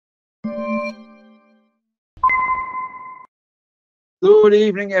Good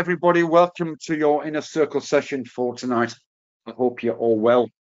evening, everybody. Welcome to your inner circle session for tonight. I hope you're all well.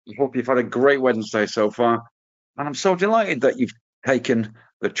 I hope you've had a great Wednesday so far. And I'm so delighted that you've taken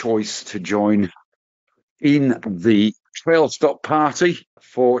the choice to join in the trail stop party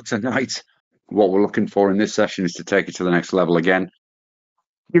for tonight. What we're looking for in this session is to take it to the next level again.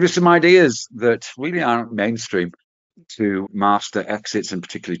 Give us some ideas that really aren't mainstream to master exits and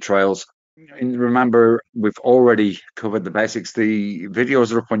particularly trails. And remember, we've already covered the basics. The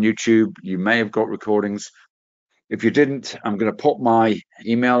videos are up on YouTube. You may have got recordings. If you didn't, I'm going to put my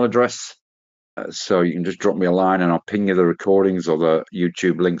email address so you can just drop me a line and I'll ping you the recordings or the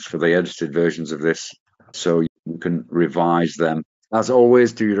YouTube links for the edited versions of this so you can revise them. As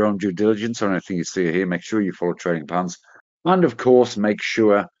always, do your own due diligence on anything you see here. Make sure you follow trading plans. And of course, make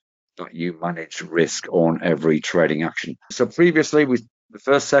sure that you manage risk on every trading action. So previously, the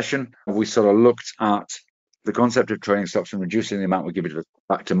first session, we sort of looked at the concept of trading stops and reducing the amount we give it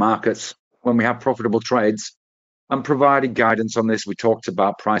back to markets when we have profitable trades and provided guidance on this. We talked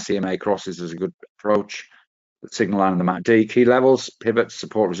about price EMA crosses as a good approach, the signal line and the MACD, key levels, pivots,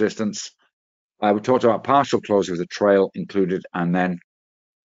 support, resistance. We talked about partial close with a trail included, and then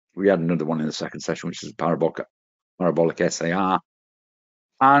we had another one in the second session, which is parabolic SAR,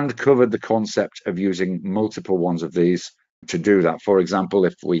 and covered the concept of using multiple ones of these to do that. For example,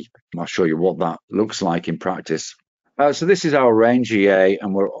 I'll show you what that looks like in practice. So this is our range EA,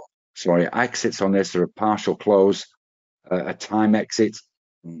 and exits on this are a partial close, a time exit,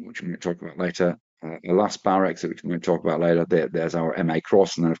 which we're going to talk about later, a last bar exit, which we're going to talk about later. There's our MA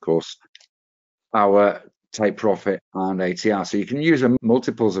cross, and then of course our take profit and ATR. So you can use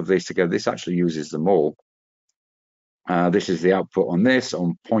multiples of these together. This actually uses them all. This is the output on this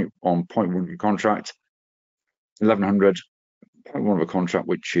on point one contract, 1100. Point one of a contract,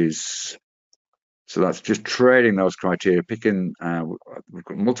 which is, so that's just trading those criteria, picking, we've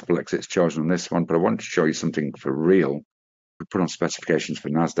got multiple exits chosen on this one, but I wanted to show you something for real. We put on specifications for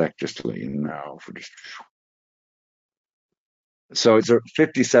NASDAQ just to let you know. So it's a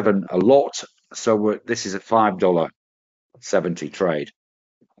 57 a lot. So this is a $5.70 trade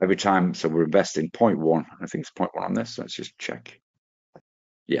every time. So we're investing 0.1. I think it's 0.1 on this. Let's just check.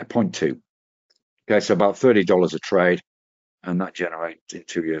 Yeah, 0.2. Okay, so about $30 a trade. And that generates, in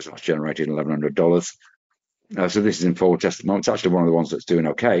 2 years, that's generated $1,100. So this is in forward test at the moment. It's actually one of the ones that's doing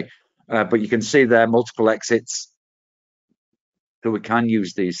okay. But you can see there multiple exits. So we can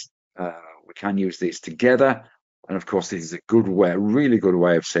use these. We can use these together. And of course, this is a good way, a really good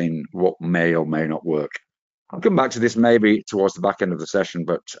way of seeing what may or may not work. I'll come back to this maybe towards the back end of the session,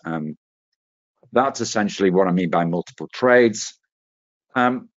 but that's essentially what I mean by multiple trades.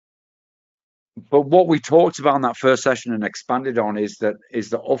 But what we talked about in that first session and expanded on is that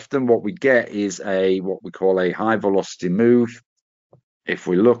often what we get is what we call a high velocity move. If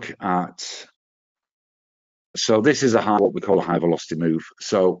we look at, so this is what we call a high velocity move.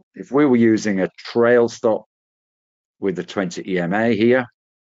 So if we were using a trail stop with the 20 EMA here,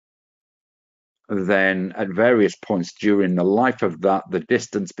 then at various points during the life of that, the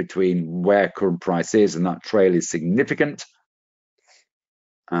distance between where current price is and that trail is significant.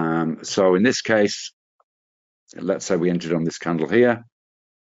 So in this case, let's say we entered on this candle here.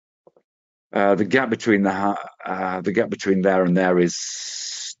 The gap between there and there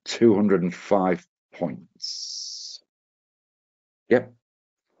is 205 points. Yep.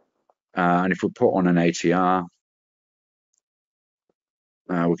 And if we put on an ATR,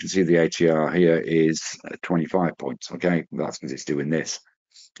 we can see the ATR here is 25 points. Okay, that's because it's doing this.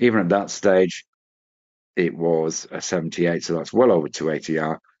 Even at that stage, it was a 78, so that's well over 2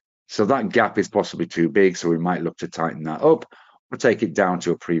 ATR. So that gap is possibly too big, so we might look to tighten that up or take it down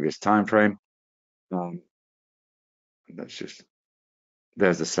to a previous time frame.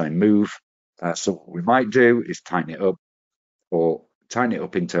 There's the same move. So what we might do is tighten it up, or tighten it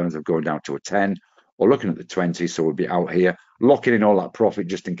up in terms of going down to a 10 or looking at the 20. So we'll be out here locking in all that profit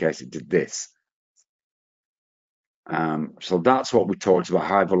just in case it did this. So that's what we talked about,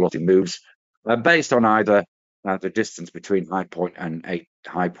 high velocity moves based on either the distance between high point and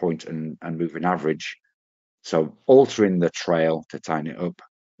moving average. So altering the trail to tighten it up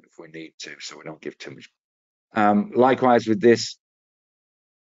if we need to, so we don't give too much. Likewise with this,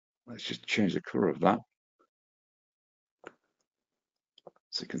 let's just change the color of that.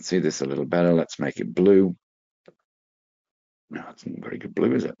 So you can see this a little better. Let's make it blue. No, it's not very good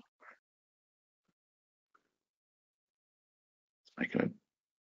blue, is it? Let's make it a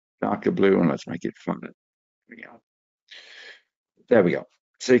darker blue and let's make it fun. There we go.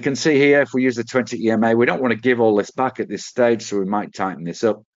 So you can see here, if we use the 20 EMA, we don't want to give all this back at this stage, so we might tighten this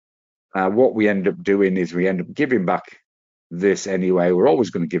up. What we end up doing is we end up giving back this anyway. We're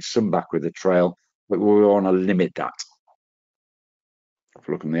always going to give some back with the trail, but we want to limit that. If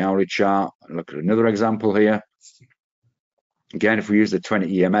we look on the hourly chart, look at another example here. Again, if we use the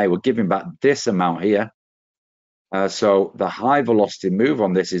 20 EMA, we're giving back this amount here. So the high velocity move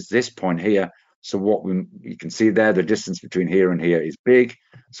on this is this point here. So what you can see there, the distance between here and here is big.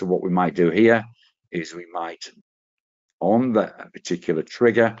 So what we might do here is we might, on that particular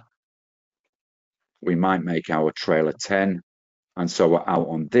trigger, we might make our trail a 10. And so we're out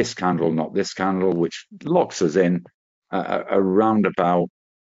on this candle, not this candle, which locks us in around about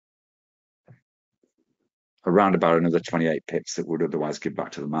another 28 pips that would otherwise give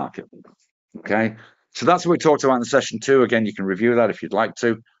back to the market. Okay, so that's what we talked about in session 2. Again, you can review that if you'd like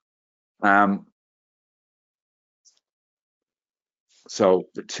to. So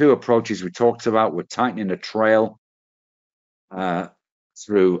the 2 approaches we talked about, we're tightening the trail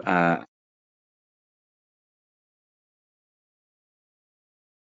through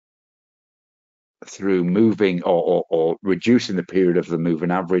moving or reducing the period of the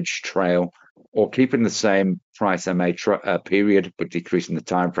moving average trail, or keeping the same price MA period but decreasing the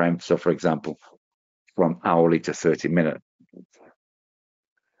time frame. So, for example, from hourly to 30-minute.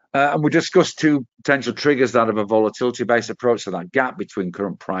 And we discussed 2 potential triggers that of a volatility-based approach, so that gap between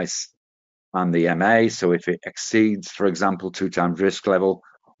current price and the MA. So if it exceeds, for example, 2 times risk level,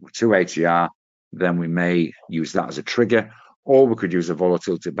 2 ATR, then we may use that as a trigger, or we could use a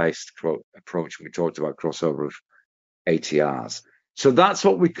volatility-based approach. We talked about crossover of ATRs. So that's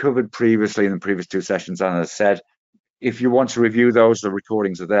what we covered previously in the previous 2 sessions. And as I said, if you want to review those, the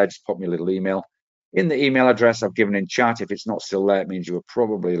recordings are there. Just pop me a little email. In the email address I've given in chat, if it's not still there, it means you were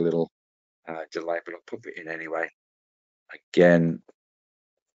probably a little delayed, but I'll put it in anyway. Again,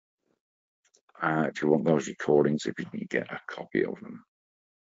 if you want those recordings, if you can get a copy of them.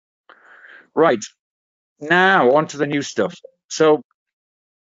 Right, now on to the new stuff. So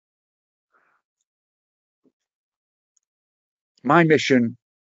my mission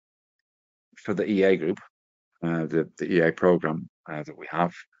for the EA group, the EA program that we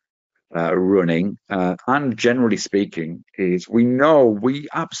have running, and generally speaking, is we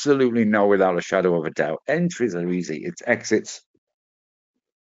absolutely know without a shadow of a doubt, entries are easy. It's exits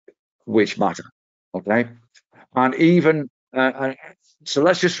which matter, okay? And even, so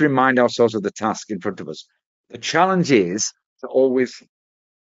let's just remind ourselves of the task in front of us. The challenge is to always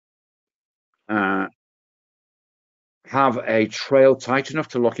have a trail tight enough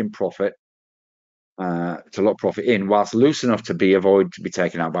to lock in profit, to lock profit in, whilst loose enough to avoid to be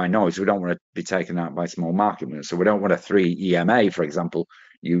taken out by noise. We don't want to be taken out by small market movements. So we don't want a 3 EMA, for example,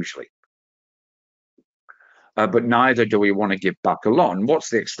 usually. But neither do we want to give back a lot. And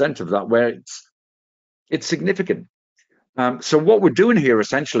what's the extent of that? Where it's significant. So what we're doing here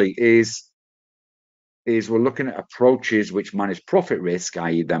essentially is we're looking at approaches which manage profit risk,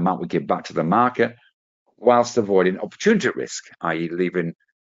 i.e. the amount we give back to the market, whilst avoiding opportunity risk, i.e. leaving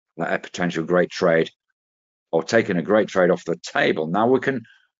a potential great trade or taking a great trade off the table. Now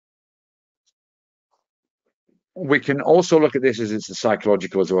we can also look at this as it's a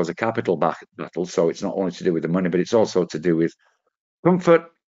psychological as well as a capital battle. So it's not only to do with the money, but it's also to do with comfort.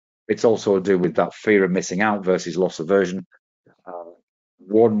 It's also to do with that fear of missing out versus loss aversion.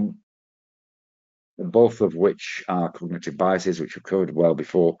 Both of which are cognitive biases, which we've covered well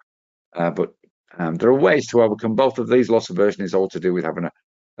before. But there are ways to overcome both of these. Loss aversion is all to do with having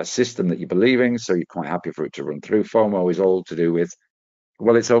a system that you believe in, so you're quite happy for it to run through. FOMO is all to do with,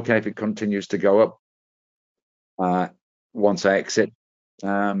 well, it's okay if it continues to go up once I exit,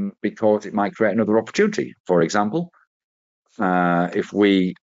 because it might create another opportunity. For example, if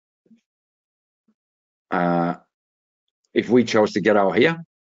we chose to get out here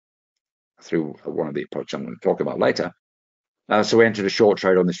through one of the approaches I'm going to talk about later, so we entered a short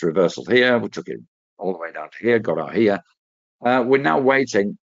trade on this reversal here. We took it all the way down to here, got out here. We're now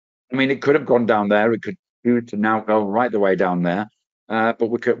waiting. I mean, it could have gone down there. It could do to now go right the way down there.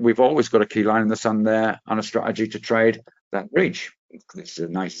 But we've always got a key line in the sun there and a strategy to trade that bridge. This is a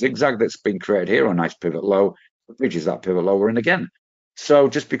nice zigzag that's been created here, or a nice pivot low. The bridge is that pivot low we're in again. So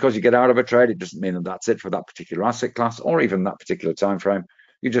just because you get out of a trade, it doesn't mean that that's it for that particular asset class or even that particular time frame.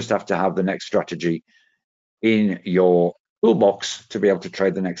 You just have to have the next strategy in your toolbox to be able to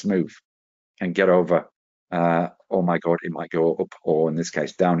trade the next move and get over, oh my God, it might go up, or in this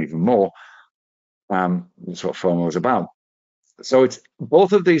case, down even more. That's what FOMO is about. So it's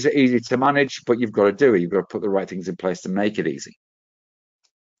both of these are easy to manage, but you've got to do it. You've got to put the right things in place to make it easy.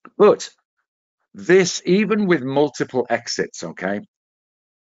 But this, even with multiple exits, okay, I'm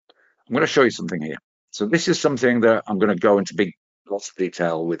going to show you something here. So this is something that I'm going to go into lots of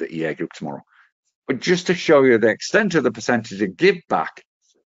detail with the EA group tomorrow. But just to show you the extent of the percentage of give back,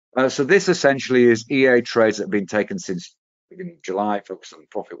 so this essentially is EA trades that have been taken since the beginning of July, focus on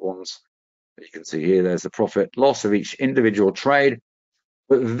profit ones. You can see here, there's the profit loss of each individual trade.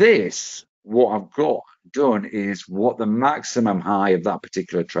 But this, what I've got done is what the maximum high of that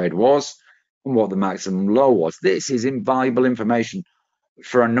particular trade was and what the maximum low was. This is invaluable information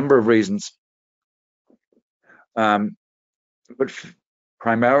for a number of reasons. But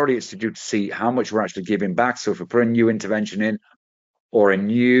primarily it's to do to see how much we're actually giving back. So if we put a new intervention in or a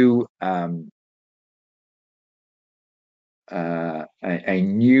new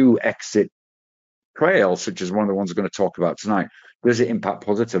exit trail, such as one of the ones we're going to talk about tonight, does it impact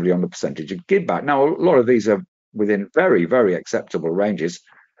positively on the percentage of give back? Now, a lot of these are within very, very acceptable ranges.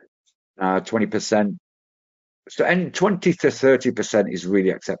 20%, so, and 20 to 30% is really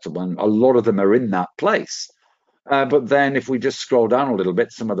acceptable, and a lot of them are in that place. But then if we just scroll down a little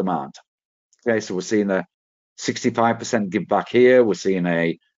bit, some of them aren't. Okay, so we're seeing a 65% give back here. We're seeing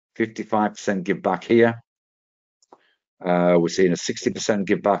a 55% give back here. We're seeing a 60%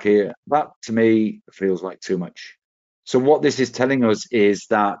 give back here. That, to me, feels like too much. So what this is telling us is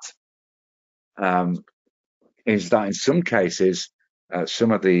that in some cases,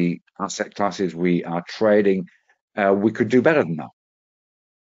 some of the asset classes we are trading, we could do better than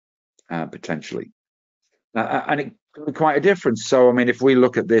that, potentially. And it could be quite a difference. So, I mean, if we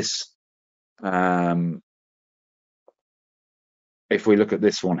look at this, one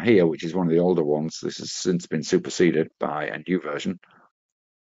here, which is one of the older ones, this has since been superseded by a new version.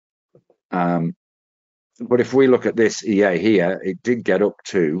 But if we look at this EA here, it did get up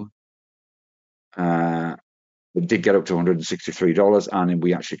to $163, and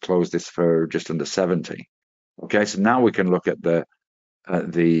we actually closed this for just under 70. Okay, so now we can look at the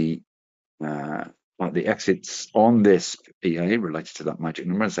exits on this EA related to that magic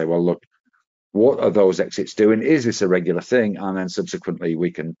number and say, well, look, what are those exits doing? Is this a regular thing? And then subsequently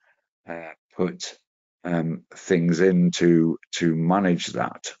we can put things in to manage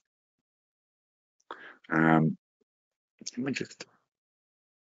that.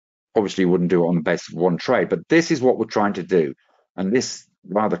 Obviously, you wouldn't do it on the basis of one trade, but this is what we're trying to do. And this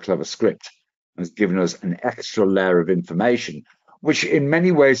rather clever script has given us an extra layer of information, which in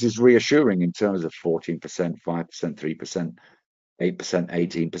many ways is reassuring in terms of 14%, 5%, 3%, 8%,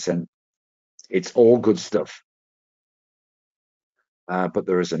 18%. It's all good stuff. But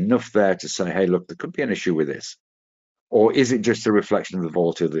there is enough there to say, hey, look, there could be an issue with this. Or is it just a reflection of the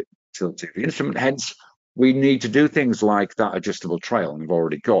volatility of the instrument? Hence, we need to do things like that adjustable trail, and we've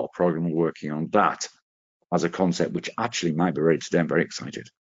already got a program working on that as a concept, which actually might be ready today. I'm very excited.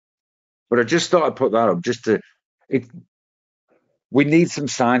 But I just thought I'd put that up just to, we need some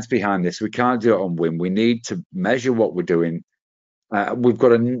science behind this. We can't do it on whim. We need to measure what we're doing. We've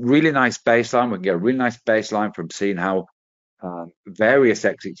got a really nice baseline. We can get a really nice baseline from seeing how various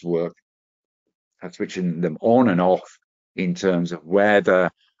exits work, switching them on and off in terms of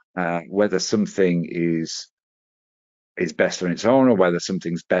whether something is best on its own or whether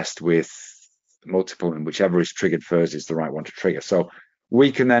something's best with multiple, and whichever is triggered first is the right one to trigger. So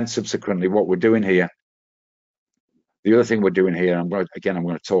we can then subsequently, what we're doing here, the other thing we're doing here, I'm going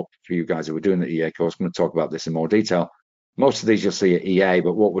to talk for you guys who are doing the EA course, I'm going to talk about this in more detail. Most of these you'll see at EA,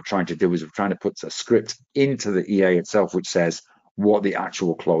 but what we're trying to do is we're trying to put a script into the EA itself, which says what the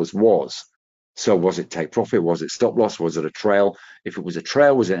actual close was. So was it take profit? Was it stop loss? Was it a trail? If it was a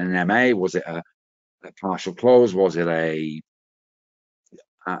trail, was it an MA? Was it a partial close? Was it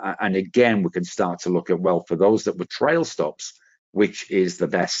and again, we can start to look at, well, for those that were trail stops, which is the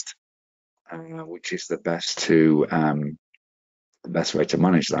best way to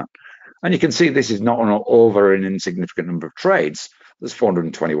manage that. And you can see this is not over an insignificant number of trades. There's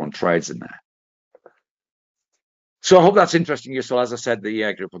 421 trades in there. So I hope that's interesting you. So as I said, the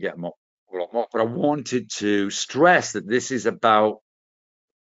EA group will get a lot more, but I wanted to stress that this is about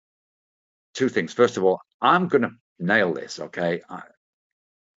two things. First of all, I'm going to nail this, okay?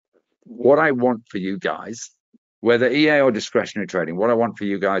 What I want for you guys, whether EA or discretionary trading, what I want for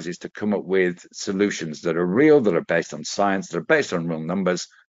you guys is to come up with solutions that are real, that are based on science, that are based on real numbers,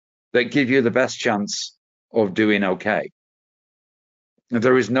 that give you the best chance of doing okay.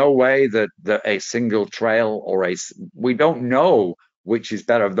 There is no way that a single trail or we don't know which is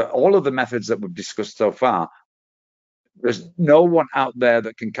better. All of the methods that we've discussed so far, there's no one out there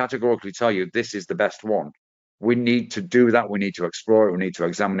that can categorically tell you this is the best one. We need to do that. We need to explore it. We need to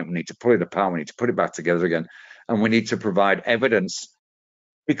examine it. We need to pull it apart. We need to put it back together again. And we need to provide evidence.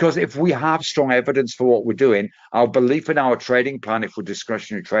 Because if we have strong evidence for what we're doing, our belief in our trading plan, if we're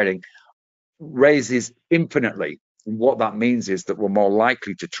discretionary trading, raises infinitely. And what that means is that we're more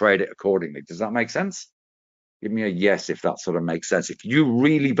likely to trade it accordingly. Does that make sense? Give me a yes if that sort of makes sense. If you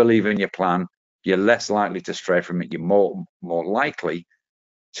really believe in your plan, you're less likely to stray from it. You're more likely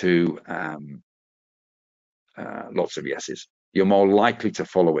to lots of yeses. You're more likely to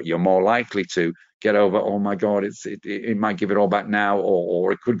follow it. You're more likely to get over, oh my God, it might give it all back now,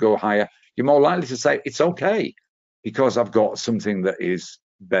 or it could go higher. You're more likely to say, it's okay, because I've got something that is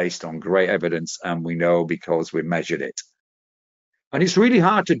based on great evidence, and we know because we measured it. And it's really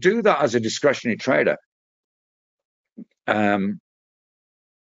hard to do that as a discretionary trader.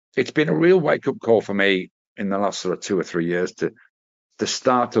 It's been a real wake-up call for me in the last sort of 2 or 3 years to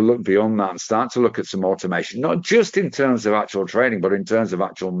start to look beyond that and start to look at some automation, not just in terms of actual trading, but in terms of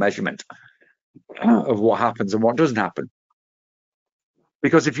actual measurement of what happens and what doesn't happen.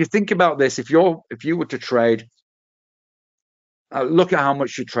 Because if you think about this, if you were to trade, look at how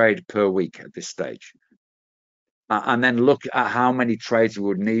much you trade per week at this stage, and then look at how many trades you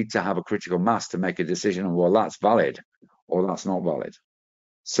would need to have a critical mass to make a decision on, well, that's valid or that's not valid.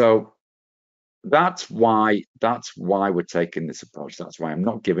 So that's why we're taking this approach. That's why I'm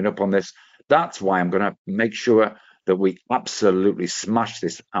not giving up on this. That's why I'm going to make sure that we absolutely smash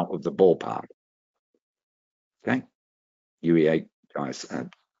this out of the ballpark. Okay, UEA guys,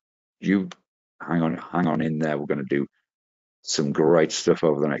 you hang on in there. We're going to do some great stuff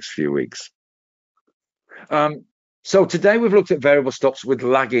over the next few weeks. So today we've looked at variable stops with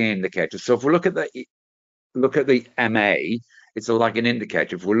lagging indicators. So if we look at the MA, it's a lagging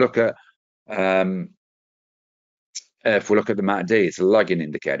indicator. If we look at the MACD, it's a lagging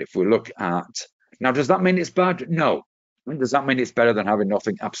indicator. If we look at, now, does that mean it's bad? No. Does that mean it's better than having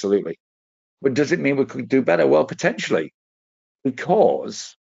nothing? Absolutely. But does it mean we could do better? Well, potentially,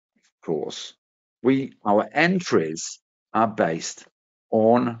 because, of course, our entries are based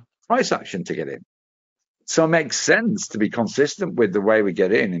on price action to get in. So it makes sense to be consistent with the way we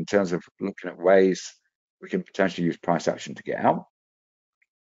get in terms of looking at ways we can potentially use price action to get out.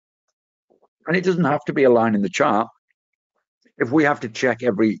 And it doesn't have to be a line in the chart. If we have to check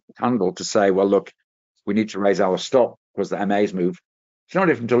every candle to say, well, look, we need to raise our stop because the MA's move, it's no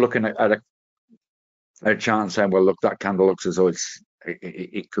different to looking at a chart and saying, well, look, that candle looks as though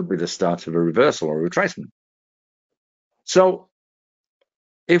it could be the start of a reversal or a retracement. So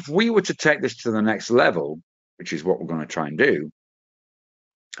if we were to take this to the next level, which is what we're going to try and do,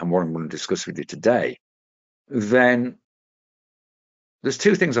 and what I'm going to discuss with you today, then there's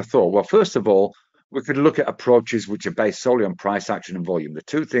two things I thought. Well, first of all, we could look at approaches which are based solely on price action and volume, the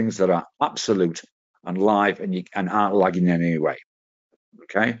two things that are absolute and live and aren't lagging in any way.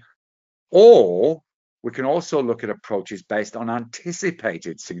 Okay. Or we can also look at approaches based on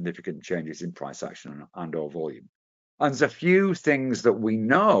anticipated significant changes in price action and or volume. And there's a few things that we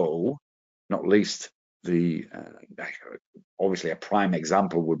know, not least obviously a prime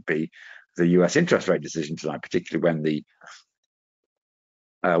example would be the US interest rate decision tonight, particularly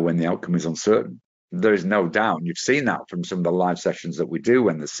when the outcome is uncertain. There is no doubt, you've seen that from some of the live sessions that we do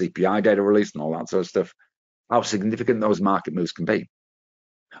when the CPI data released and all that sort of stuff, how significant those market moves can be.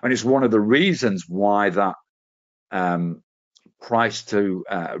 And it's one of the reasons why that price to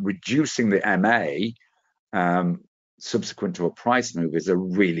reducing the MA subsequent to a price move is a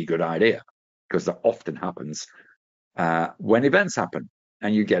really good idea, because that often happens when events happen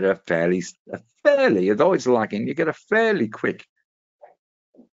and you get a fairly, although it's lagging, you get a fairly quick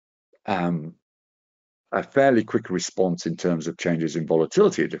response in terms of changes in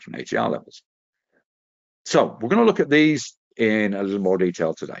volatility at different ATR levels. So we're going to look at these in a little more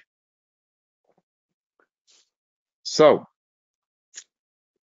detail today. So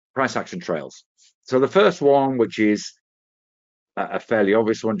price action trails. So the first one, which is a fairly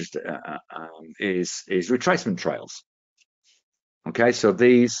obvious one, just is retracement trails. Okay, so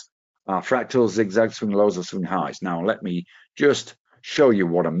these are fractals, zigzag, swing lows, or swing highs. Now let me just show you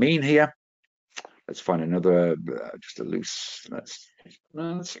what I mean here. Let's find another, just a loose, let's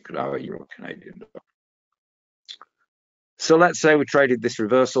check it out, Euro Canadian. So let's say we traded this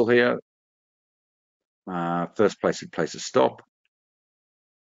reversal here. First place we'd place a stop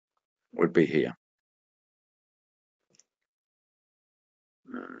would be here.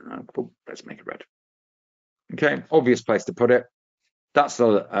 Let's make it red. Okay, obvious place to put it. That's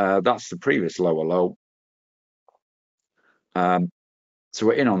the previous lower low. So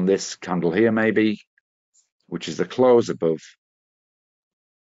we're in on this candle here, maybe, which is the close above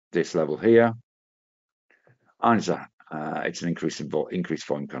this level here, and it's an increased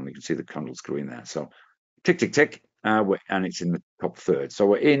volume candle. You can see the candles green there. So tick, tick, tick, and it's in the top third. So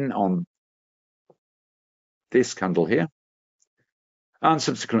we're in on this candle here, and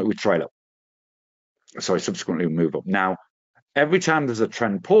subsequently we trail up. sorry, subsequently move up. Now, every time there's a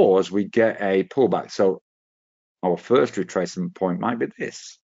trend pause, we get a pullback. So our first retracement point might be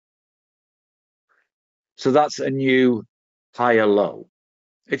this. So that's a new higher low.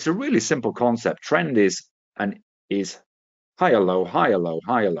 It's a really simple concept. Trend is higher low, higher low,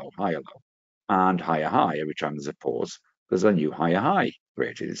 higher low, higher low, and higher high. Every time there's a pause, there's a new higher high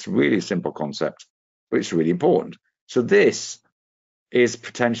created. It's a really simple concept, but it's really important. So this is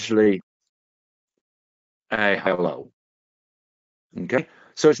potentially a higher low. Okay,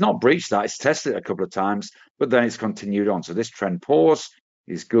 so it's not breached that, it's tested it a couple of times, but then it's continued on. So this trend pause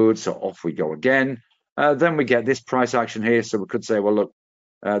is good, so off we go again. Then we get this price action here, so we could say, well, look,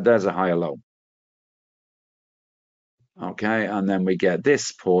 there's a higher low. Okay, and then we get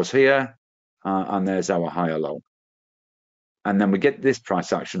this pause here, and there's our higher low. And then we get this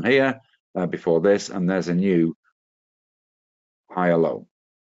price action here before this, and there's a new higher low.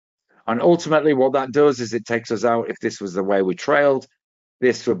 And ultimately what that does is it takes us out. If this was the way we trailed,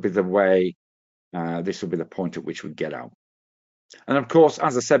 this would be the way, this would be the point at which we get out. And of course,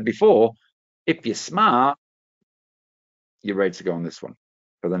 as I said before, if you're smart, you're ready to go on this one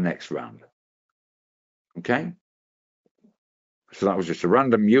for the next round. Okay. So that was just a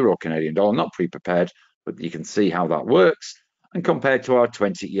random euro Canadian dollar, not pre-prepared, but you can see how that works. And compared to our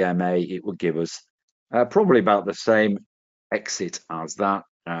 20 EMA, it would give us probably about the same exit as that,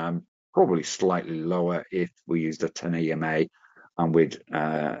 probably slightly lower if we used a 10 EMA, and we'd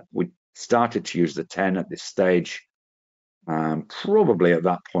started to use the 10 at this stage, probably at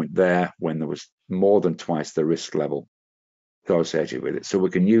that point there when there was more than twice the risk level associated with it. So we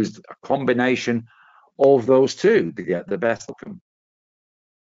can use a combination of those two to get the best outcome.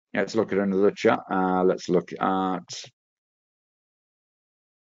 Let's look at another chart. Let's look at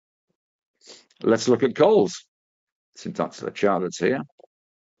Coles, since that's the chart that's here.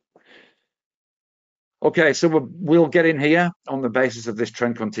 Okay, so we'll get in here on the basis of this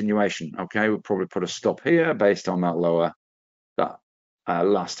trend continuation. Okay, we'll probably put a stop here based on that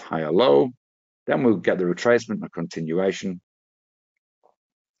last higher low. Then we'll get the retracement and the continuation.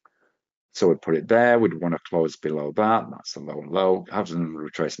 So we'd put it there. We'd want to close below that. That's the low and low. Have another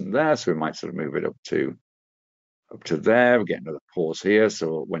retracement there, so we might sort of move it up to there. We get another pause here.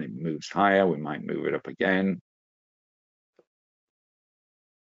 So when it moves higher, we might move it up again.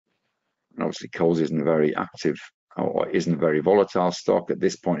 And obviously, Coles isn't very active or isn't a very volatile stock at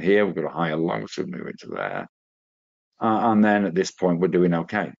this point here. We've got a higher low, so we move it to there. And then at this point, we're doing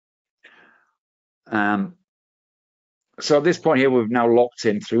okay. So at this point here, we've now locked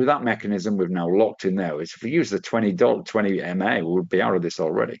in through that mechanism. We've now locked in there. If we use the 20 MA, we would be out of this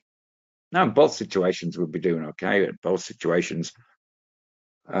already. Now, in both situations, we'd be doing okay. In both situations,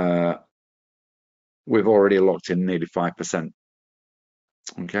 we've already locked in nearly 5%.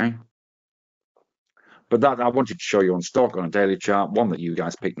 Okay. But that I wanted to show you on stock on a daily chart, one that you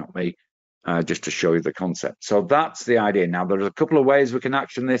guys picked, not me, just to show you the concept. So that's the idea. Now, there's a couple of ways we can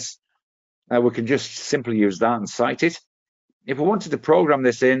action this. We can just simply use that and cite it. If we wanted to program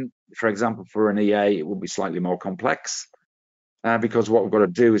this in, for example, for an EA, it would be slightly more complex because what we've got to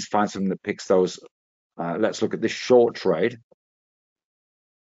do is find something that picks those. Let's look at this short trade.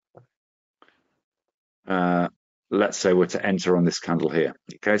 Let's say we're to enter on this candle here.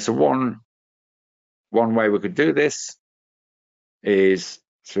 Okay, so one way we could do this is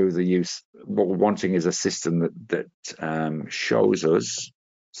through the use. What we're wanting is a system that shows us.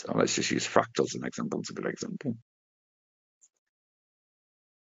 So let's just use fractals as an example. It's a good example.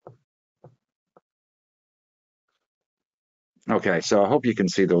 Okay, so I hope you can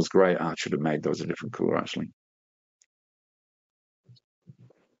see those gray. I should have made those a different color actually.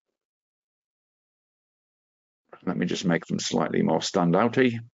 Let me just make them slightly more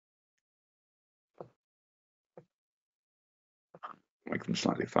standouty. Make them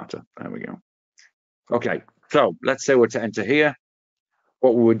slightly fatter. There we go. Okay, so let's say we're to enter here.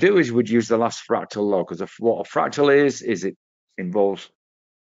 What we would do is we'd use the last fractal low, because what a fractal is it involves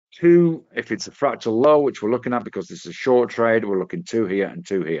two. If it's a fractal low, which we're looking at because this is a short trade, we're looking 2 here and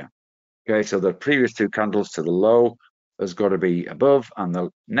 2 here. Okay, so the previous 2 candles to the low has got to be above, and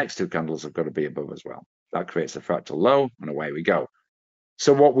the next 2 candles have got to be above as well. That creates a fractal low, and away we go.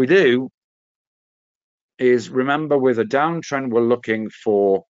 So what we do is, remember, with a downtrend, we're looking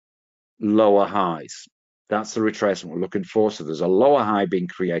for lower highs. That's the retracement we're looking for. So there's a lower high being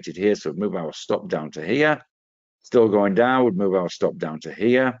created here. So move our stop down to here. Still going down, we'd move our stop down to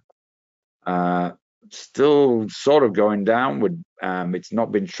here. Still sort of going down. It's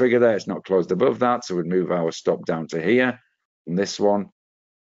not been triggered there. It's not closed above that. So we'd move our stop down to here from this one.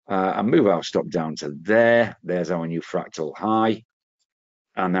 And move our stop down to there. There's our new fractal high.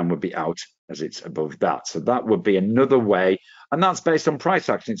 And then we'd be out as it's above that. So that would be another way, and that's based on price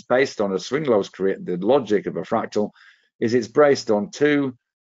action. It's based on a swing lows create. The logic of a fractal is it's based on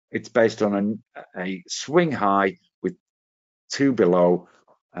a swing high with two below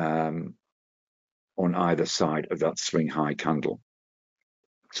on either side of that swing high candle.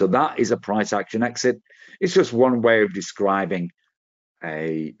 So that is a price action exit. It's just one way of describing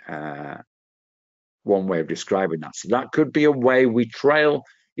that. So that could be a way we trail,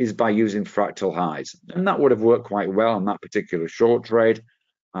 is by using fractal highs. And that would have worked quite well on that particular short trade,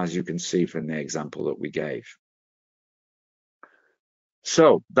 as you can see from the example that we gave.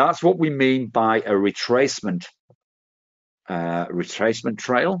 So that's what we mean by a retracement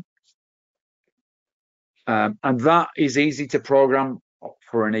trail. And that is easy to program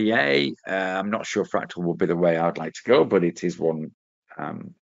for an EA. I'm not sure fractal will be the way I'd like to go, but it is one.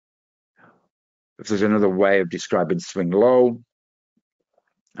 If there's another way of describing swing low,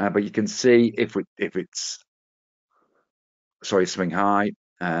 but you can see if it's swing high.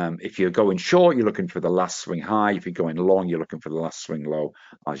 If you're going short, you're looking for the last swing high. If you're going long, you're looking for the last swing low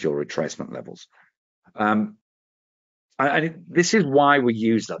as your retracement levels. And this is why we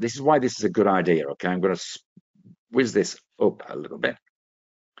use that. This is why this is a good idea. Okay, I'm going to whiz this up a little bit.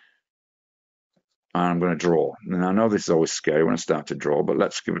 And I'm going to draw. And I know this is always scary when I start to draw, but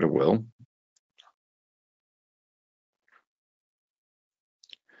let's give it a whirl.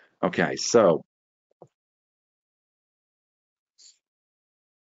 Okay, so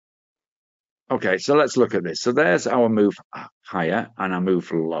let's look at this. So there's our move higher and our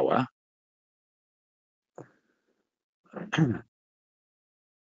move lower.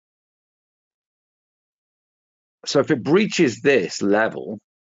 So if it breaches this level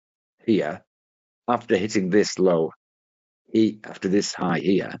here, after hitting this low, after this high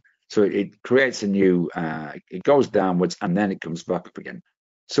here, so it creates a new, it goes downwards and then it comes back up again.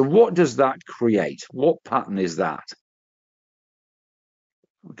 So what does that create? What pattern is that?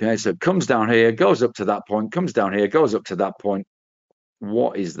 Okay, so it comes down here, goes up to that point, comes down here, goes up to that point.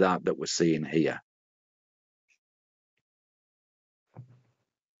 What is that we're seeing here?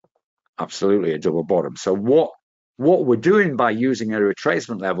 Absolutely a double bottom. So what we're doing by using a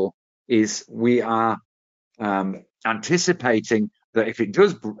retracement level is we are anticipating that if it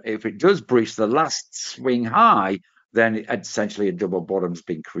does breach the last swing high, then essentially a double bottom's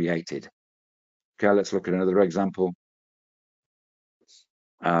been created. Okay, let's look at another example.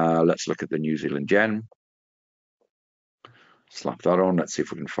 Let's look at the New Zealand yen. Slap that on. Let's see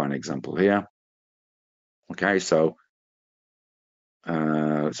if we can find an example here. Okay, so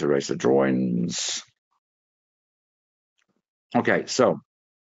let's erase the drawings. Okay, so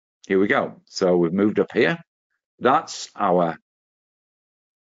here we go. So we've moved up here. That's our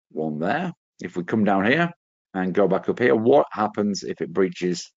one there. If we come down here and go back up here, what happens if it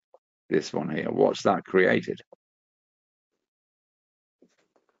breaches this one here? What's that created?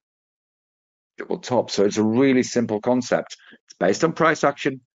 Double top. So it's a really simple concept. It's based on price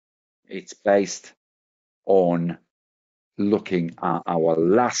action. It's based on looking at our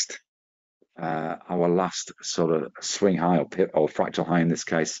last sort of swing high or fractal high in this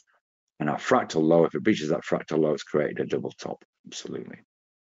case, and our fractal low. If it breaches that fractal low, it's created a double top. Absolutely.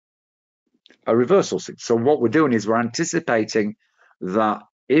 A reversal. So what we're doing is we're anticipating that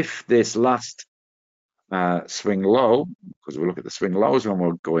if this last swing low, because we look at the swing lows when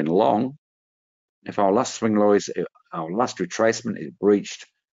we're going long, if our last swing low is our last retracement is breached,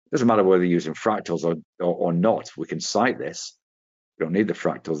 doesn't matter whether you're using fractals or not, we can cite this. We don't need the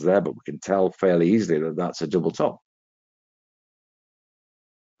fractals there, but we can tell fairly easily that that's a double top.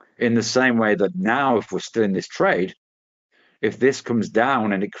 In the same way that now, if we're still in this trade, if this comes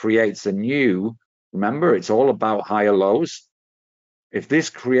down and it creates a new, remember, it's all about higher lows. If this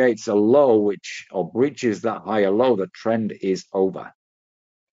creates a low or breaches that higher low, the trend is over.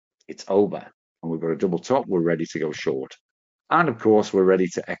 It's over. And we've got a double top, we're ready to go short. And of course, we're ready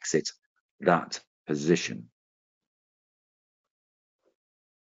to exit that position.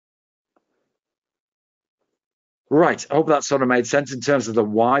 Right, I hope that sort of made sense in terms of the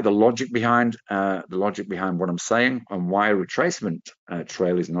why, the logic behind what I'm saying, and why a retracement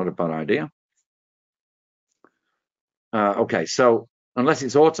trail is not a bad idea. Okay, so unless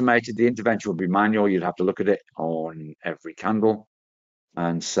it's automated, the intervention will be manual. You'd have to look at it on every candle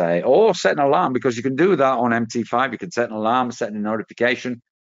and say, or set an alarm, because you can do that on MT5. You can set an alarm, set a notification,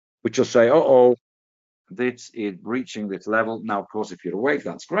 which will say, oh, this is reaching this level. Now, of course, if you're awake,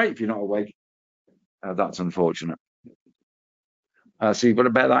 that's great. If you're not awake, that's unfortunate. So you've got to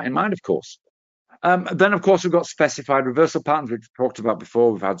bear that in mind, of course. Then, of course, we've got specified reversal patterns, which we've talked about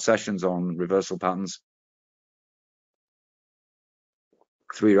before. We've had sessions on reversal patterns.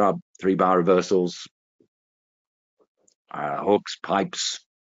 3-bar reversals, hooks, pipes,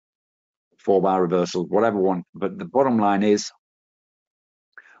 4-bar reversals, whatever one. But the bottom line is,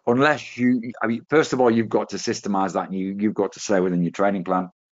 unless first of all, you've got to systemize that, and you've got to say within your training plan,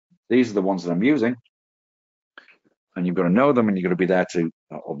 these are the ones that I'm using, and you've got to know them, and you've got to be there to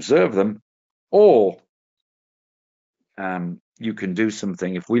observe them. Or you can do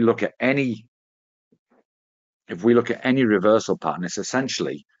something. If we look at any reversal pattern, it's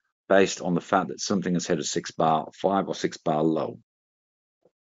essentially based on the fact that something has hit a 6-bar, 5 or 6-bar low.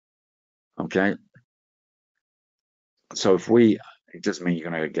 Okay, so it doesn't mean you're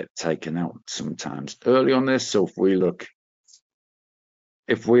going to get taken out sometimes early on this. So if we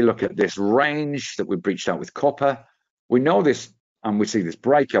look at this range that we breached out with copper, we know this, and we see this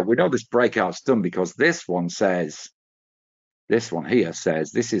breakout. We know this breakout's done because this one here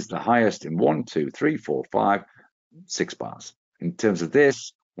says this is the highest in 1, 2, 3, 4, 5, 6 bars. In terms of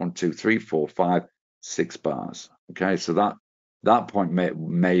this, 1, 2, 3, 4, 5, 6 bars. Okay, so that point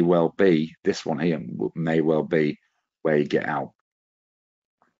may well be, this one here may well be where you get out.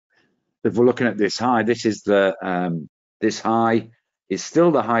 If we're looking at this high, this is this high is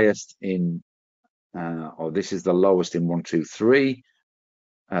still the highest in, or this is the lowest in 1, 2, 3,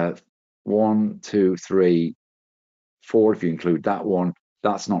 1, 2, 3, 4. If you include that one,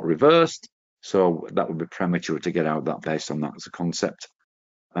 that's not reversed, so that would be premature to get out that based on that as a concept.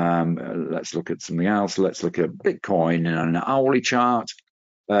 Let's look at something else. Let's look at Bitcoin and an hourly chart.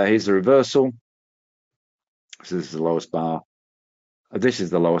 Here's the reversal. So this is the lowest bar. This is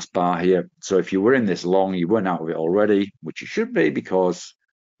the lowest bar here. So if you were in this long, you weren't out of it already, which you should be because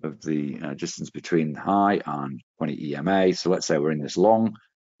of the distance between high and 20 EMA. So let's say we're in this long.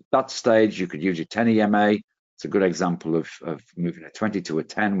 At that stage, you could use your 10 EMA. It's a good example of moving a 20 to a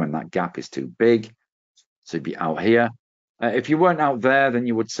 10 when that gap is too big. So you'd be out here. If you weren't out there, then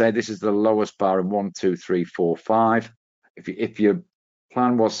you would say this is the lowest bar in 1, 2, 3, 4, 5. If your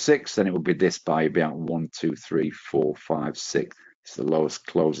plan was 6, then it would be this bar. You'd be out 1, 2, 3, 4, 5, 6. It's the lowest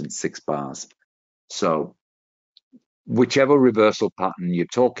closing 6 bars. So whichever reversal pattern you're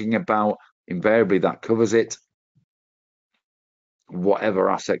talking about, invariably that covers it, whatever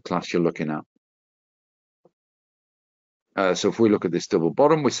asset class you're looking at. So if we look at this double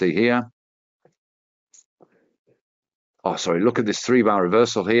bottom, we see here, look at this 3-bar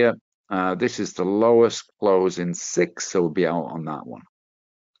reversal here. This is the lowest close in 6, so we'll be out on that one.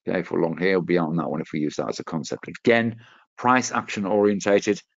 Okay, if we're long here, we'll be out on that one if we use that as a concept. Again, price action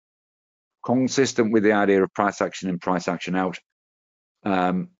orientated, consistent with the idea of price action in, price action out,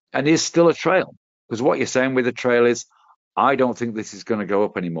 and is still a trail, because what you're saying with a trail is, I don't think this is going to go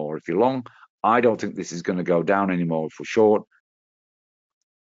up anymore if you're long. I don't think this is going to go down anymore if we're short.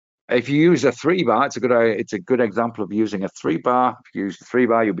 If you use a 3-bar, it's a good example of using a 3-bar. If you use the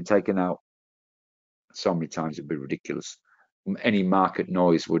 3-bar, you'll be taken out so many times it'd be ridiculous. Any market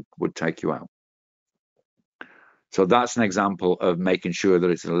noise would take you out. So that's an example of making sure that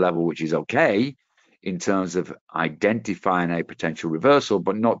it's at a level which is okay in terms of identifying a potential reversal,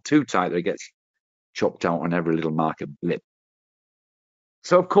 but not too tight that it gets chopped out on every little market blip.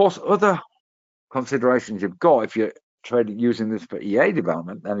 So, of course, other considerations you've got if you're trading using this for EA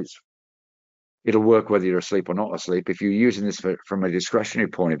development, then it'll work whether you're asleep or not asleep. If you're using this from a discretionary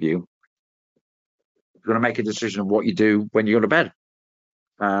point of view, you're going to make a decision of what you do when you go to bed.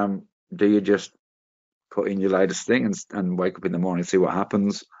 Do you just put in your latest thing and wake up in the morning and see what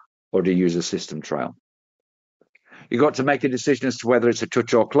happens, or do you use a system trail? You've got to make a decision as to whether it's a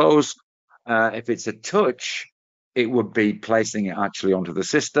touch or close. If it's a touch, it would be placing it actually onto the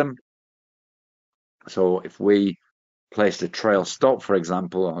system. So if we placed a trail stop, for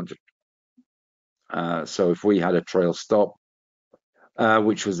example, so if we had a trail stop,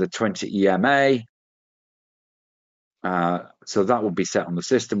 which was a 20 EMA, so that would be set on the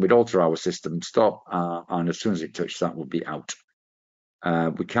system. We'd alter our system stop, and as soon as it touched, that would be out.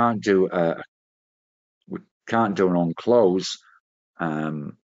 We can't do an on close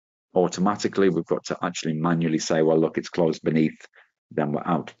automatically. We've got to actually manually say, well, look, it's closed beneath, then we're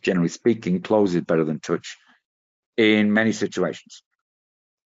out. Generally speaking, close is better than touch in many situations.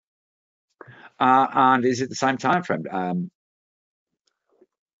 And is it the same time frame?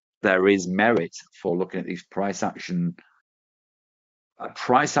 There is merit for looking at these price action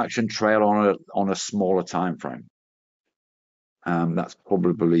trail on a smaller time frame. That's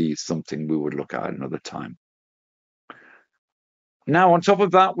probably something we would look at another time. Now, on top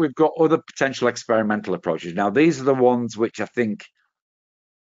of that, we've got other potential experimental approaches. Now, these are the ones which I think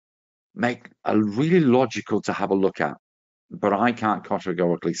are really logical to have a look at, but I can't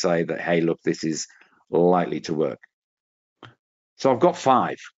categorically say that, hey, look, this is likely to work. So I've got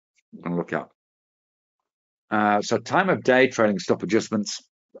 5 I'm going to look at. So time of day trailing stop adjustments.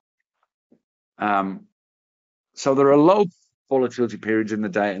 So there are low volatility periods in the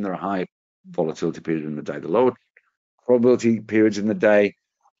day and there are high volatility periods in the day. The low probability periods in the day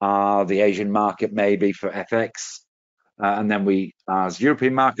are the Asian market, maybe for FX. And then as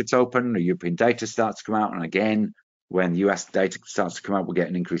European markets open, the European data starts to come out. And again, when US data starts to come out, we'll get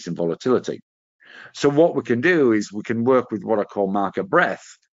an increase in volatility. So what we can do is we can work with what I call market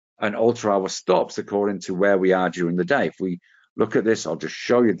breadth and alter our stops according to where we are during the day. If we look at this, I'll just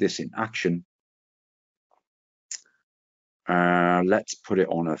show you this in action. Let's put it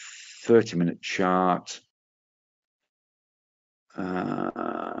on a 30-minute chart.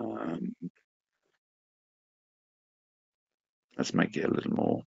 Let's make it a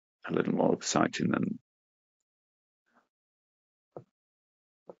little more exciting than.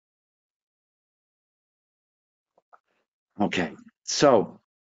 Okay, so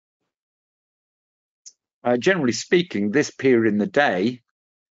generally speaking, this period in the day,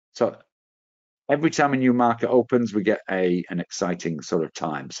 so every time a new market opens, we get an exciting sort of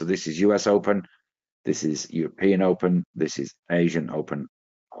time. So this is US Open, this is European Open, this is Asian Open,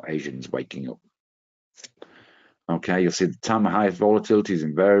 or Asians waking up. Okay, you'll see the time of highest volatility is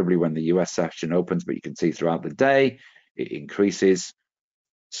invariably when the US session opens, but you can see throughout the day, it increases.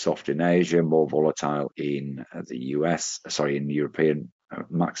 Soft in Asia, more volatile in the US, in European,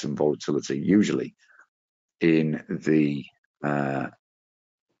 maximum volatility usually in the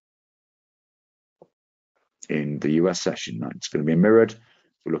US session. Now, it's going to be mirrored.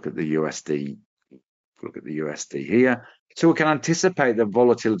 We look at the USD. Look at the USD here. So we can anticipate that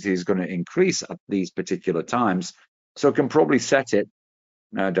volatility is going to increase at these particular times. So we can probably set it,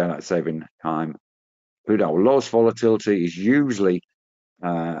 daylight saving time, include our lowest volatility is usually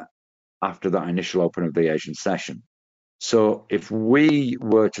after that initial open of the Asian session. So if we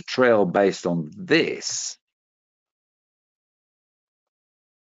were to trail based on this,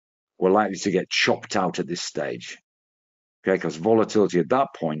 we're likely to get chopped out at this stage. Okay, because volatility at that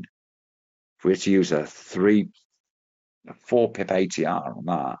point, if we were to use a 4 pip ATR on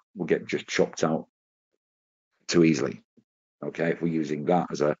that, we'll get just chopped out too easily. Okay, if we're using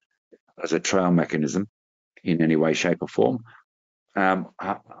that as a trail mechanism in any way, shape, or form,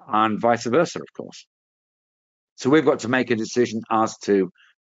 and vice versa, of course. So we've got to make a decision as to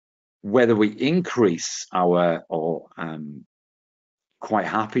whether we increase or quite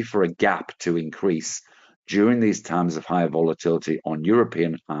happy for a gap to increase during these times of higher volatility on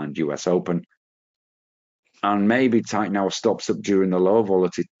European and US Open, and maybe tighten our stops up during the low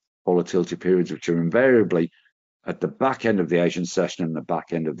volatility periods, which are invariably at the back end of the Asian session and the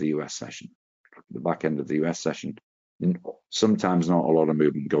back end of the US session. The back end of the US session, sometimes not a lot of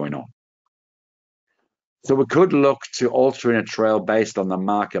movement going on. So we could look to altering a trail based on the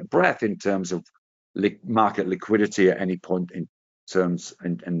market breadth in terms of market liquidity at any point in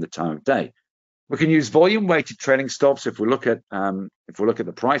the time of day. We can use volume weighted trailing stops. If we look at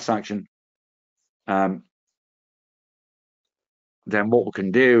the price action, then what we can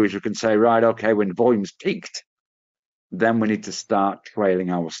do is we can say, right, okay, when volume's peaked, then we need to start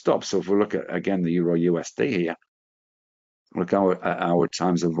trailing our stops. So if we look at, again, the Euro USD here, look at our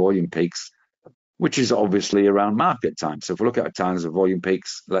times of volume peaks, which is obviously around market time. So if we look at our times of volume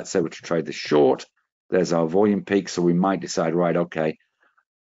peaks, let's say we're to trade this short, there's our volume peak. So we might decide, right, okay,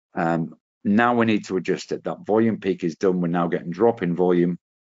 now we need to adjust it. That volume peak is done. We're now getting drop in volume.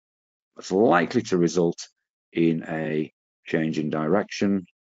 That's likely to result in a change in direction.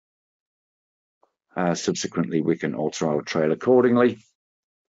 Subsequently, we can alter our trail accordingly.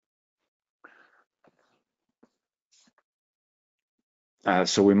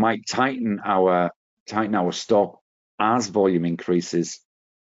 So we might tighten our stop as volume increases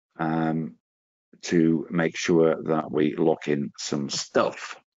to make sure that we lock in some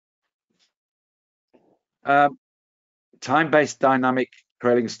stuff. Time-based dynamic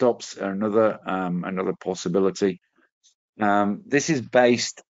trailing stops are another possibility. This is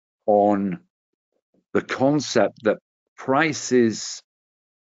based on the concept that prices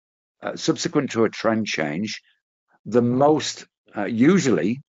subsequent to a trend change,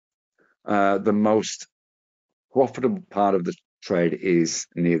 usually the most profitable part of the trade is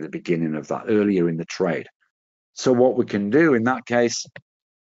near the beginning of that, earlier in the trade. So what we can do in that case,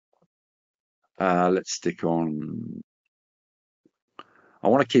 let's stick on. I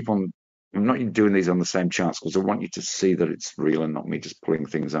want to keep on. I'm not doing these on the same charts because I want you to see that it's real and not me just pulling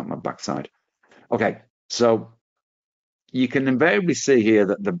things out my backside. Okay, so you can invariably see here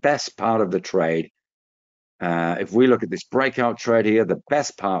that the best part of the trade, if we look at this breakout trade here, the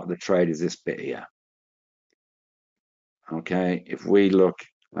best part of the trade is this bit here. Okay, if we look,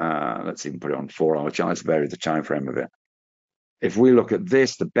 let's even put it on 4-hour chart, let's vary the time frame of it. If we look at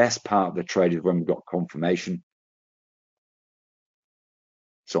this, the best part of the trade is when we've got confirmation.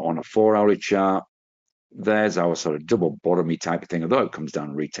 So on a 4-hourly chart, there's our sort of double bottomy type of thing, although it comes down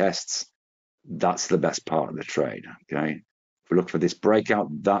and retests. That's the best part of the trade. Okay, if we look for this breakout,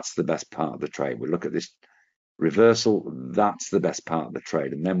 that's the best part of the trade. We look at this reversal, that's the best part of the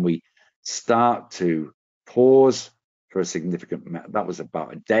trade. And then we start to pause for a significant, that was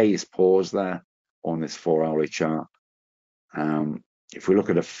about a day's pause there on this 4-hourly chart. If we look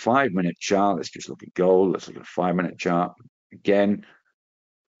at a 5-minute chart, let's just look at gold. Let's look at a 5-minute chart. Again,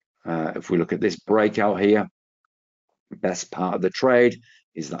 if we look at this breakout here, the best part of the trade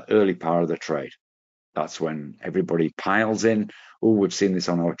is that early part of the trade. That's when everybody piles in. Oh, we've seen this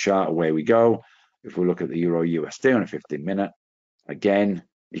on our chart, away we go. If we look at the Euro USD on a 15-minute, again,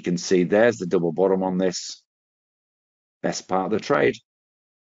 you can see there's the double bottom on this. Best part of the trade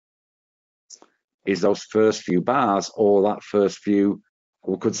is those first few bars, or that first few,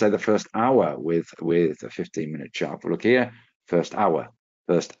 we could say the first hour with a 15-minute chart. If we look here, first hour,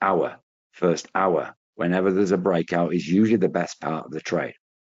 first hour, first hour. Whenever there's a breakout is usually the best part of the trade.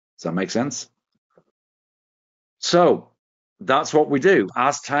 Does that make sense? So that's what we do.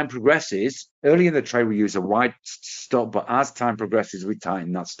 As time progresses, early in the trade, we use a wide stop, but as time progresses, we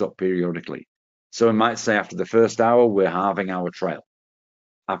tighten that stop periodically. So we might say after the first hour, we're halving our trail.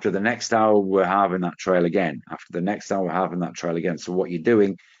 After the next hour, we're halving that trail again. After the next hour, we're halving that trail again. So what you're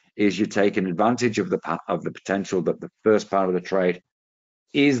doing is you're taking advantage of the potential that the first part of the trade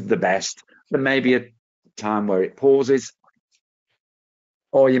is the best. There may be a time where it pauses,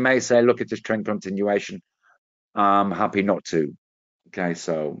 or you may say, look at this trend continuation. I'm happy not to. Okay,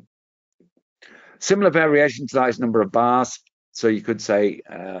 so similar variation to that is number of bars. So you could say,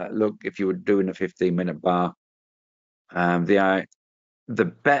 look, if you were doing a 15-minute bar, the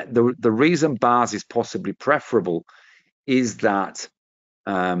reason bars is possibly preferable is that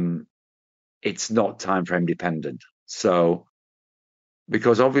it's not time frame dependent. So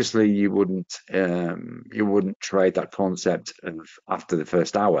because obviously you wouldn't trade that concept of after the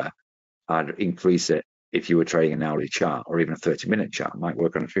first hour. I'd increase it if you were trading an hourly chart or even a 30-minute chart. It might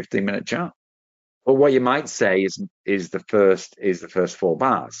work on a 15-minute chart. But what you might say is the first 4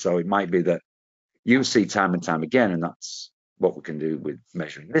 bars. So it might be that you see time and time again, and that's what we can do with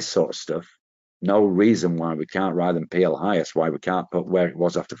measuring this sort of stuff. No reason why we can't, rather than PL highest, why we can't put where it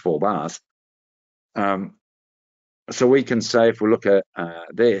was after 4 bars. So we can say, if we look at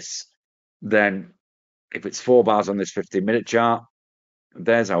this, then if it's 4 bars on this 15-minute chart,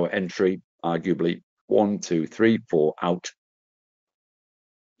 there's our entry, arguably 1, 2, 3, 4 out.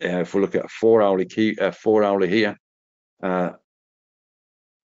 If we look at a 4-hourly key, 4-hourly here,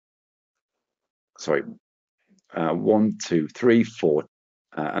 sorry, 1, 2, 3, 4,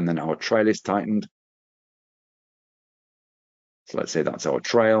 and then our trail is tightened. So let's say that's our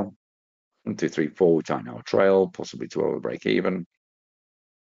trail. 1, 2, 3, 4, we tighten our trail, possibly to over break even.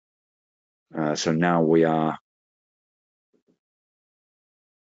 So now we are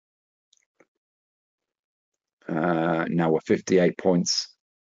now we're 58 points.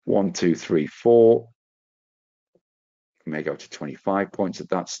 1, 2, 3, 4. We may go to 25 points at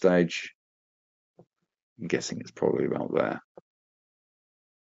that stage. I'm guessing it's probably about there.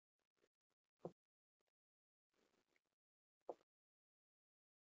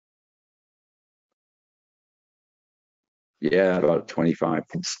 Yeah, about 25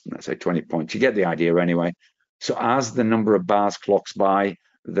 points. Let's say 20 points. You get the idea anyway. So as the number of bars clocks by,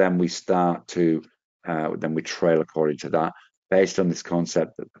 then we start to, then we trail according to that, based on this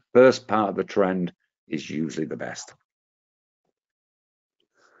concept that the first part of the trend is usually the best.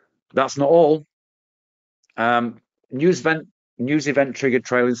 That's not all. News event triggered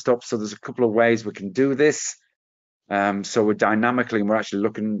trailing stops. So there's a couple of ways we can do this. So we're dynamically, and we're actually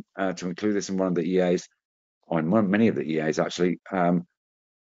looking to include this in one of the EAs, or in many of the EAs actually.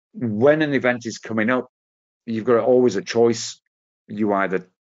 When an event is coming up, you've got always a choice. You either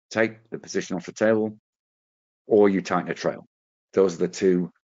take the position off the table or you tighten a trail. Those are the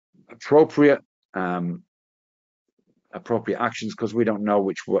two appropriate actions, because we don't know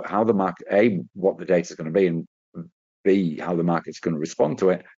how the market, A, what the data is going to be, and B, how the market's going to respond to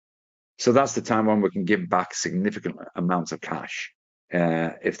it. So that's the time when we can give back significant amounts of cash.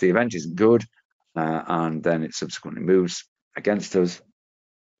 If the event isn't good and then it subsequently moves against us,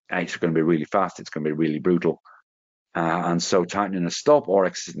 it's going to be really fast, it's going to be really brutal. And so tightening a stop or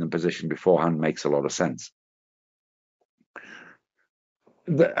exiting the position beforehand makes a lot of sense.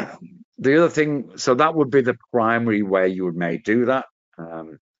 The other thing, so that would be the primary way you may do that.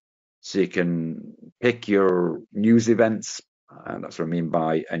 So you can pick your news events, and that's what I mean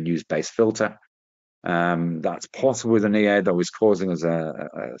by a news-based filter. That's possible with an EA, though, is causing us a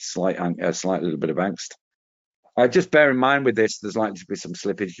slight little bit of angst. Just bear in mind with this, there's likely to be some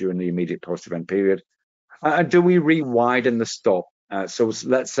slippage during the immediate post-event period. Do we re-widen the stop? So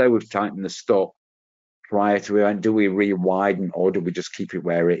let's say we've tightened the stop prior to it. Do we re-widen, or do we just keep it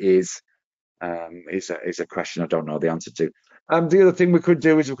where it is? Is a question I don't know the answer to. The other thing we could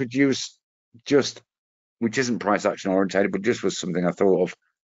do is we could use just, which isn't price action orientated, but just was something I thought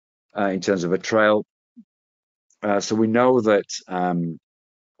of in terms of a trail. So we know that,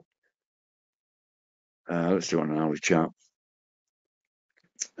 let's do an hourly chart.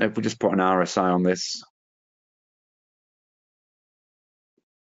 If we just put an RSI on this,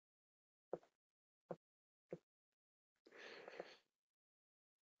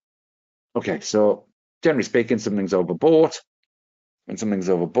 okay, so generally speaking, something's overbought, and something's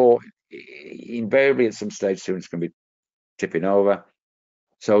overbought. Invariably, at some stage soon, it's going to be tipping over.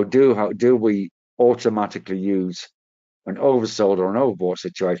 So do we automatically use an oversold or an overbought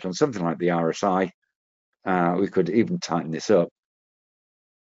situation on something like the RSI? We could even tighten this up.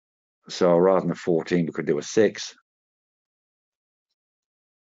 So rather than a 14, we could do a 6,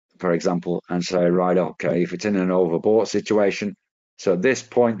 for example, and say, right, okay, if it's in an overbought situation, so at this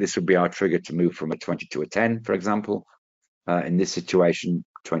point, this would be our trigger to move from a 20 to a 10, for example. In this situation,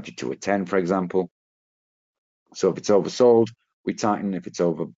 20 to a 10, for example. So if it's oversold, we tighten. If it's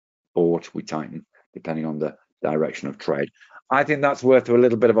overbought, we tighten, depending on the direction of trade. I think that's worth a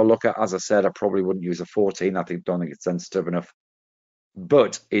little bit of a look at. As I said, I probably wouldn't use a 14. Don't think it's sensitive enough,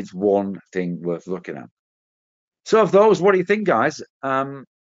 but it's one thing worth looking at. So of those, what do you think, guys? Isn't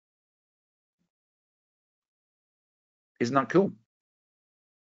that cool?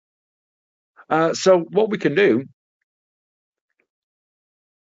 So what we can do,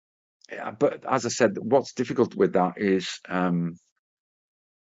 but as I said, what's difficult with that is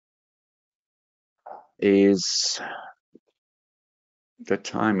the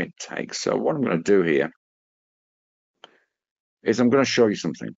time it takes. So what I'm going to do here is I'm going to show you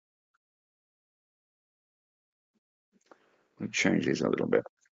something. Let me change these a little bit.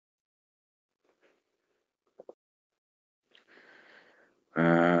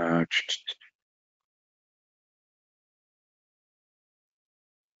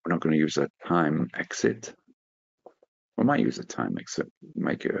 We're not going to use a time exit. We might use a time exit,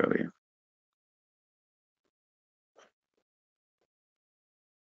 make it earlier.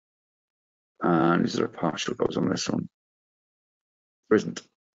 And is there a partial goes on this one? There isn't.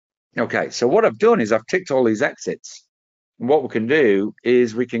 Okay, so what I've done is I've ticked all these exits. And what we can do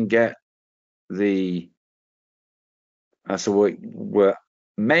is we can get the, so we're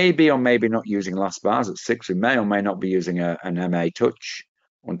maybe or maybe not using last bars at 6. We may or may not be using an MA touch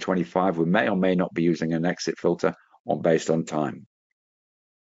on 25. We may or may not be using an exit filter based on time.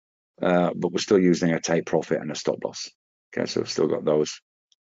 But we're still using a take profit and a stop loss. Okay, so we've still got those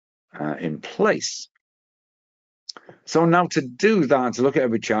in place. So now to do that, to look at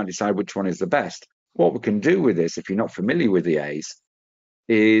every chart and decide which one is the best, what we can do with this, if you're not familiar with the A's,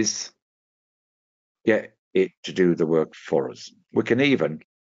 is get it to do the work for us. We can even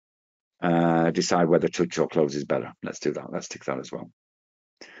decide whether touch or close is better. Let's do that. Let's tick that as well.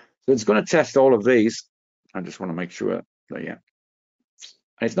 So it's going to test all of these. I just want to make sure that, yeah.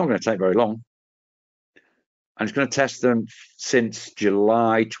 And it's not going to take very long. And it's going to test them since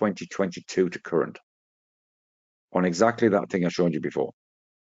July 2022 to current on exactly that thing I showed you before.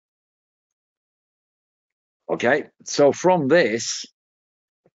 Okay, so from this,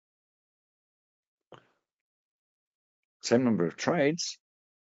 same number of trades,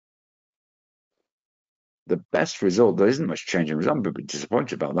 the best result, there isn't much change in result. I'm a bit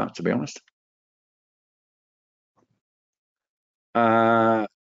disappointed about that, to be honest.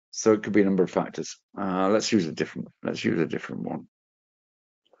 So it could be a number of factors. Let's use a different one.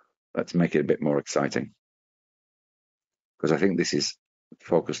 Let's make it a bit more exciting, because I think this is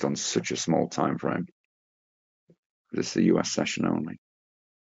focused on such a small time frame. This is the US session only.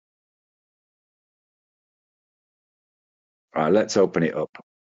 All right, let's open it up.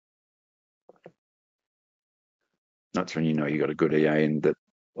 That's when you know you got a good EA and that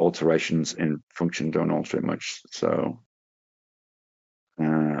alterations in function don't alter it much. So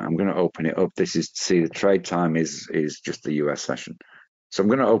I'm going to open it up. This is, see, the trade time is just the US session. So I'm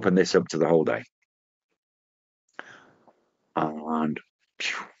going to open this up to the whole day. And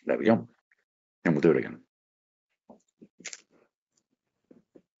there we go. And we'll do it again.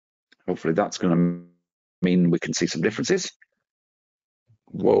 Hopefully that's going to mean we can see some differences.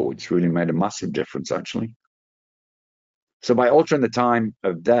 Whoa, it's really made a massive difference, actually. So by altering the time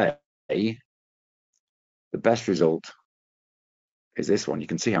of day, the best result is this one. You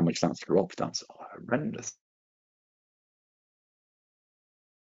can see how much that's dropped. That's horrendous.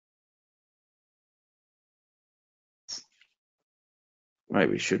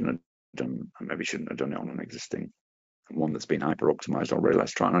 Maybe shouldn't have done it on an existing one that's been hyper optimized already.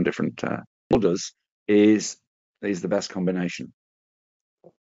 Let's try it on different orders. Is the best combination.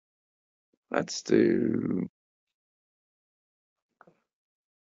 Let's do.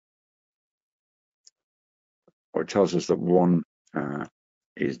 Or it tells us that one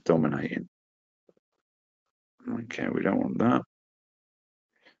is dominating. Okay, we don't want that.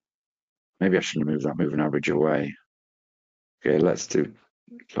 Maybe I shouldn't move that moving average away. Okay, let's do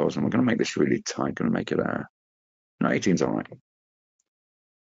close. And we're going to make this really tight. Going to make it no, 18's all right.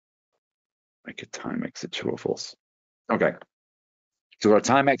 Make a time exit true or false. Okay. So we've got a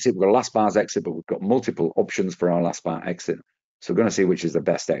time exit, we've got a last bars exit, but we've got multiple options for our last bar exit. So we're going to see which is the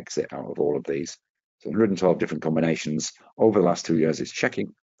best exit out of all of these. So 112 different combinations over the last 2 years. It's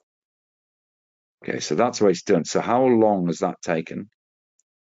checking. Okay, so that's what it's done. So how long has that taken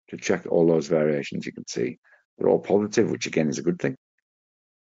to check all those variations? You can see they're all positive, which again is a good thing.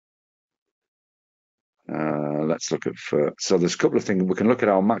 Let's look at so there's a couple of things. We can look at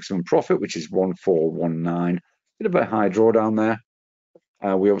our maximum profit, which is 1419. Bit of a high drawdown there.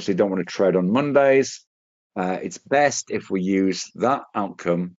 We obviously don't want to trade on Mondays. It's best if we use that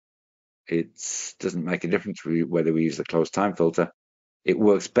outcome. It doesn't make a difference whether we use the closed time filter. It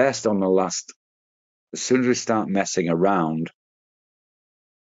works best on the last. As soon as we start messing around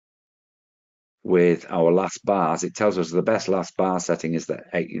with our last bars, it tells us the best last bar setting is that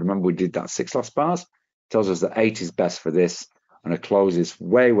 8. You remember we did that 6 last bars? It tells us that 8 is best for this, and a close is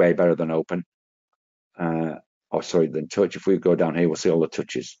way, way better than open. Than touch. If we go down here, we'll see all the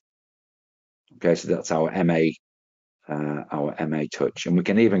touches. Okay, so that's our MA touch. And we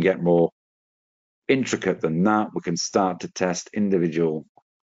can even get more intricate than that. We can start to test individual.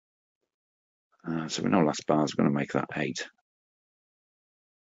 So we know last bar is going to make that 8.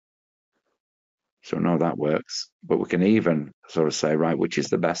 So we know that works. But we can even sort of say, right, which is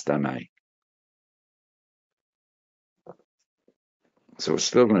the best MA? So we're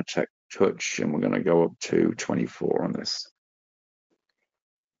still going to check touch, and we're going to go up to 24 on this.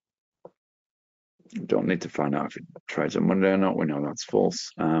 We don't need to find out if it trades on Monday or not. We know that's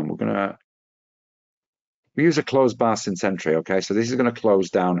false. We're going to use a closed bar since entry. Okay, so this is going to close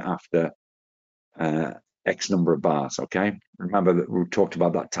down after X number of bars. Okay, remember that we talked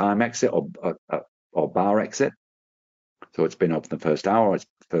about that time exit or bar exit. So it's been open the first hour. It's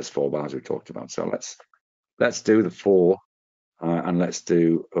the first 4 bars we talked about. So let's do the 4 and let's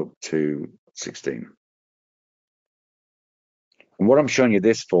do up to 16. And what I'm showing you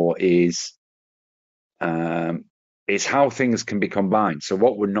this for is how things can be combined. So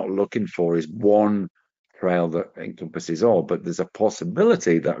what we're not looking for is one trail that encompasses all, but there's a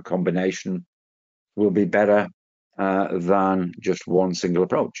possibility that a combination will be better than just one single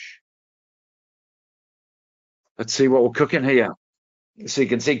approach. Let's see what we're cooking here. So you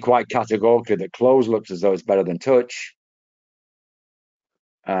can see quite categorically that close looks as though it's better than touch.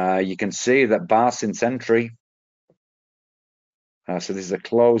 You can see that bar since entry. So this is a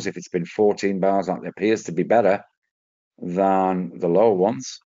close. If it's been 14 bars, that appears to be better than the lower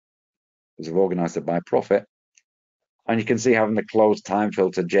ones, because we've organized it by profit. And you can see having the closed time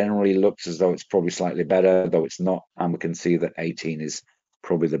filter generally looks as though it's probably slightly better, though it's not. And we can see that 18 is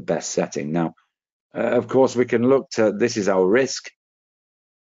probably the best setting. Now, of course, we can look to, this is our risk.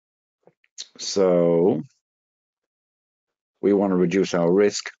 So we want to reduce our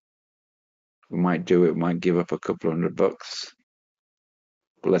risk. We might do it, we might give up a couple of $100.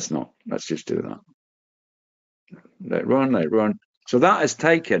 But let's not. Let's just do that. Let it run. So that has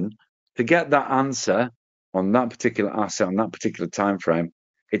taken, to get that answer on that particular asset, on that particular time frame,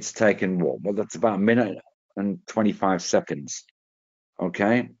 it's taken what? Well, that's about 1 minute and 25 seconds.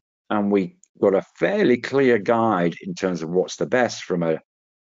 Okay. And we got a fairly clear guide in terms of what's the best from a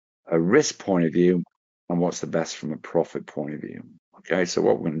risk point of view and what's the best from a profit point of view. Okay. So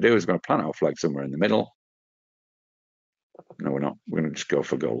what we're going to do is we're going to plant our flag somewhere in the middle. No, we're not. We're going to just go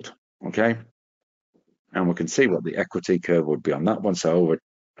for gold. Okay. And we can see what the equity curve would be on that one. So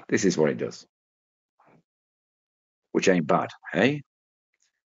this is what it does, which ain't bad, hey?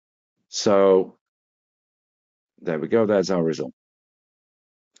 So there we go. There's our result.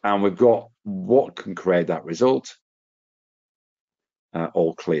 And we've got what can create that result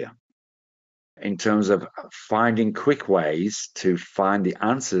all clear. In terms of finding quick ways to find the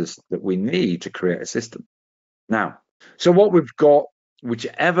answers that we need to create a system. Now, so what we've got,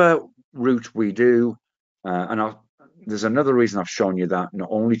 whichever route we do, and there's another reason I've shown you that, not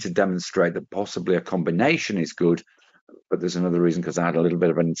only to demonstrate that possibly a combination is good, but there's another reason because I had a little bit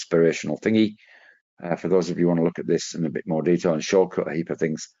of an inspirational thingy. For those of you who want to look at this in a bit more detail and shortcut a heap of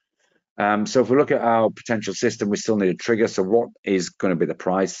things. So if we look at our potential system, we still need a trigger. So what is going to be the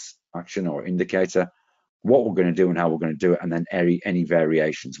price action or indicator? What we're going to do and how we're going to do it, and then any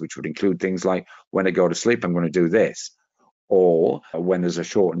variations, which would include things like when I go to sleep, I'm going to do this, or when there's a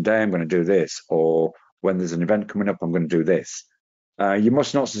shortened day, I'm going to do this, or when there's an event coming up, I'm going to do this. You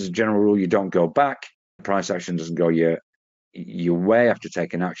must notice, as a general rule, you don't go back. Price action doesn't go your way after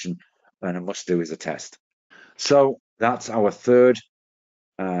taking action, and a must do is a test. So that's our third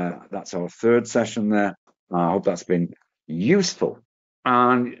session there. I hope that's been useful.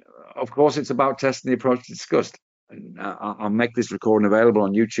 And of course, it's about testing the approach discussed. I'll make this recording available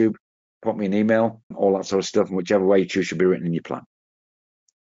on YouTube. Pop me an email, all that sort of stuff, and whichever way you choose should be written in your plan.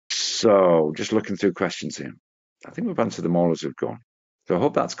 So just looking through questions here. I think we've answered them all as we've gone. So I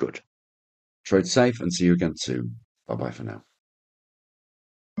hope that's good. Trade safe and see you again soon. Bye-bye for now.